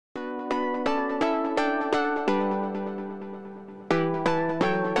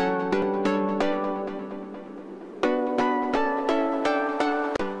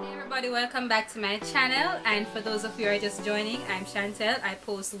welcome back to my channel, and for those of you who are just joining, I'm Chantel. I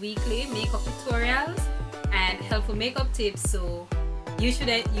post weekly makeup tutorials and helpful makeup tips, so you should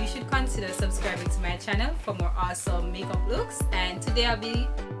consider subscribing to my channel for more awesome makeup looks. And today I'll be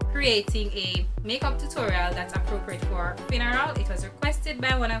creating a makeup tutorial that's appropriate for funeral. It was requested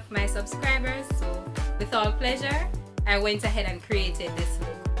by one of my subscribers, so with all pleasure I went ahead and created this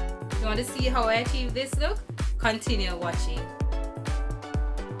look. If you want to see how I achieved this look, continue watching.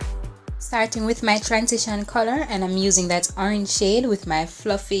 Starting with my transition color, and I'm using that orange shade with my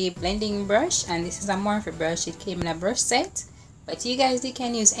fluffy blending brush, and this is a Morphe brush. It came in a brush set, but you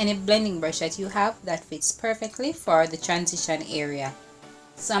can use any blending brush that you have that fits perfectly for the transition area.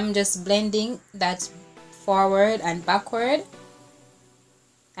 So I'm just blending that forward and backward,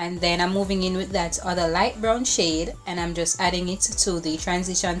 and then I'm moving in with that other light brown shade, and I'm just adding it to the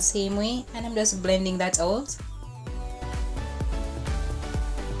transition same way, and I'm just blending that out.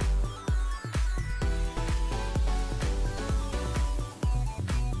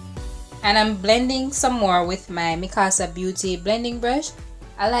 And I'm blending some more with my Mikasa Beauty blending brush.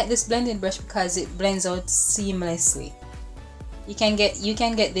 I like this blending brush because it blends out seamlessly. You can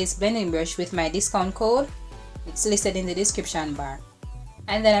get this blending brush with my discount code. It's listed in the description bar.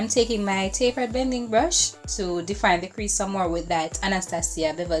 And then I'm taking my tapered blending brush to define the crease some more with that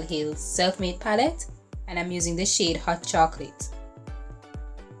Anastasia Beverly Hills Self-Made palette, and I'm using the shade Hot Chocolate.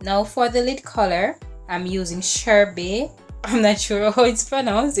 Now for the lid color, I'm using Sherbet. I'm not sure how it's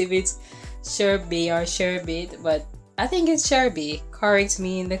pronounced, if it's Sherbet or Sherbet, but I think it's Sherbet. Correct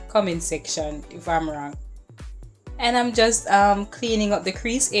me in the comment section if I'm wrong. And I'm just cleaning up the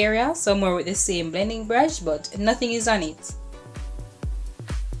crease area somewhere with the same blending brush, but nothing is on it.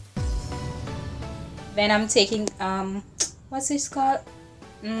 Then I'm taking what's this called?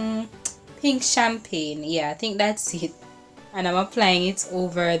 Pink Champagne. Yeah, I think that's it. And I'm applying it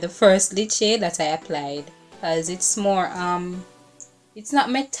over the first lid shade that I applied, because it's more it's not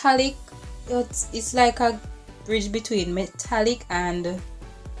metallic, it's like a bridge between metallic and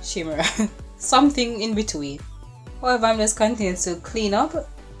shimmer. Something in between. However, I'm just continuing to clean up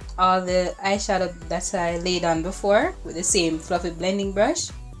all the eyeshadow that I laid on before with the same fluffy blending brush,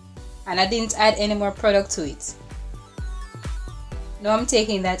 and I didn't add any more product to it. Now I'm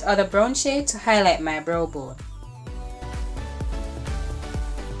taking that other brown shade to highlight my brow bone,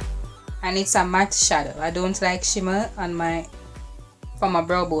 and it's a matte shadow. I don't like shimmer on for my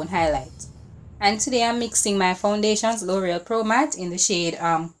brow bone highlight. And today I'm mixing my foundations, Loreal Pro Matte in the shade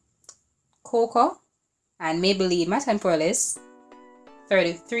Cocoa, and Maybelline Matte and Poreless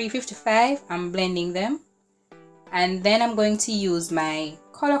 3355. I'm blending them, and then I'm going to use my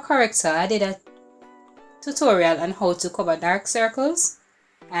color corrector. I did a tutorial on how to cover dark circles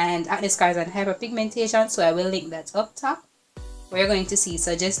and acne scars and hyperpigmentation, so I will link that up top where you're going to see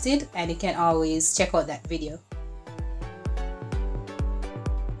suggested, and you can always check out that video.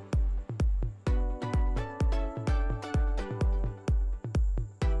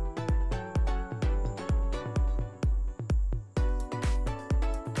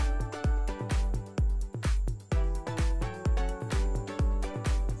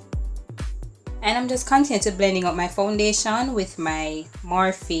 And I'm just continuing to blending up my foundation with my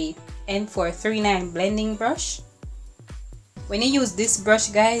Morphe M439 blending brush. When you use this brush,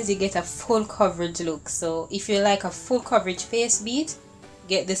 guys, you get a full coverage look. So if you like a full coverage face beat,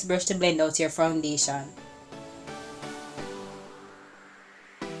 get this brush to blend out your foundation.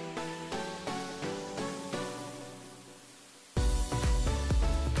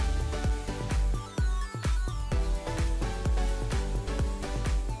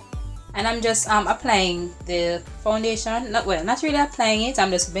 And I'm just applying the foundation, not really applying it, I'm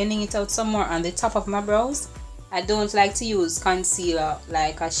just blending it out somewhere on the top of my brows. I don't like to use concealer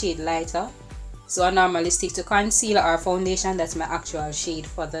like a shade lighter, so I normally stick to concealer or foundation. That's my actual shade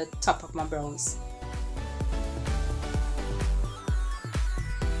for the top of my brows.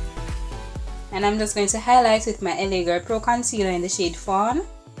 And I'm just going to highlight with my LA Girl Pro Concealer in the shade Fawn.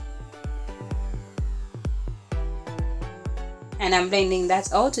 And I'm blending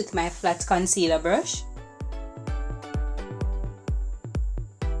that out with my flat concealer brush.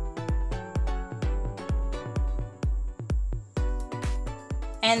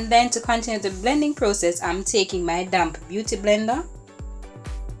 And then to continue the blending process, I'm taking my damp beauty blender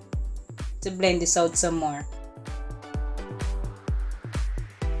to blend this out some more.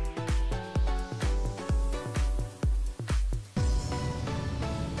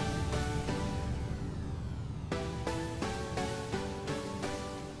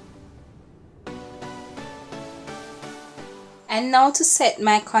 And now to set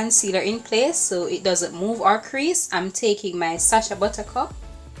my concealer in place so it doesn't move or crease, I'm taking my Sacha Buttercup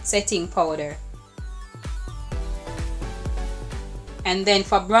setting powder. And then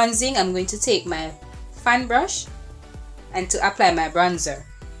for bronzing, I'm going to take my fan brush and to apply my bronzer.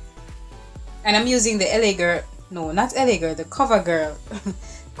 And I'm using the LA Girl, no, not LA Girl, the CoverGirl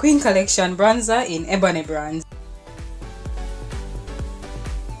Queen Collection bronzer in Ebony Bronze.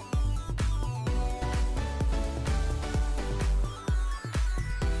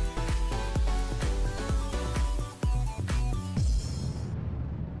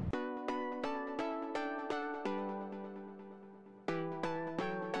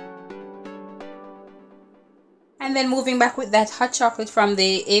 And then moving back with that hot chocolate from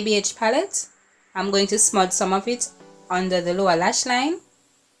the ABH palette, I'm going to smudge some of it under the lower lash line.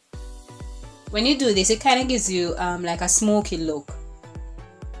 When you do this, it kind of gives you like a smoky look.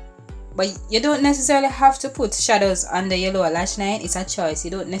 But you don't necessarily have to put shadows under your lower lash line. It's a choice.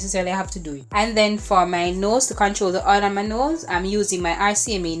 You don't necessarily have to do it. And then for my nose, to control the oil on my nose, I'm using my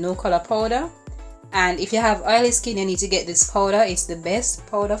RCMA No Color powder. And if you have oily skin, you need to get this powder. It's the best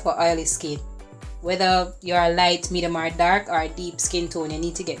powder for oily skin. Whether you're light, medium or dark or deep skin tone, you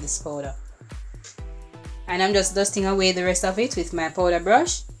need to get this powder. And I'm just dusting away the rest of it with my powder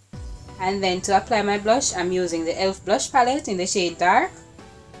brush. And then to apply my blush, I'm using the e.l.f. blush palette in the shade Dark.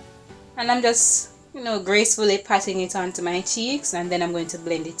 And I'm just, you know, gracefully patting it onto my cheeks, and then I'm going to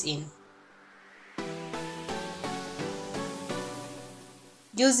blend it in.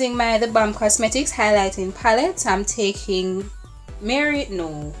 Using the Balm Cosmetics highlighting palette, I'm taking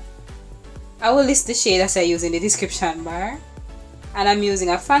I will list the shade as I use in the description bar. And I'm using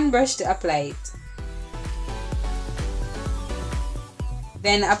a fan brush to apply it.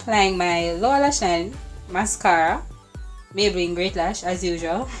 Then applying my lower lash line mascara, Maybelline Great Lash as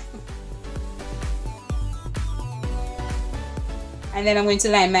usual. And then I'm going to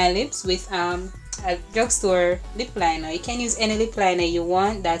line my lips with a drugstore lip liner. You can use any lip liner you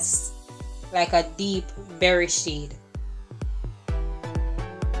want that's like a deep berry shade.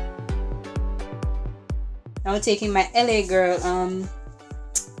 Now taking my LA Girl,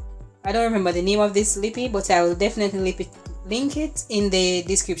 I don't remember the name of this lippy, but I will definitely link it in the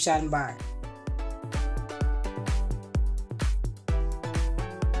description bar.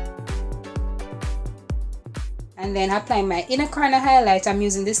 And then applying my inner corner highlight, I'm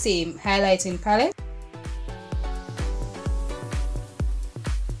using the same highlighting palette.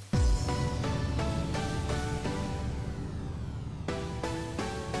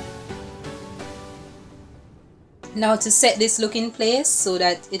 Now to set this look in place so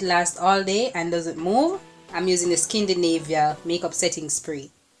that it lasts all day and doesn't move, I'm using the Skindinavia makeup setting spray.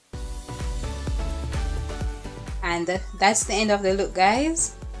 And that's the end of the look,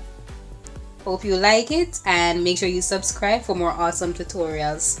 guys. Hope you like it, and make sure you subscribe for more awesome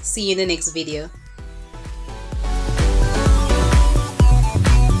tutorials. See you in the next video.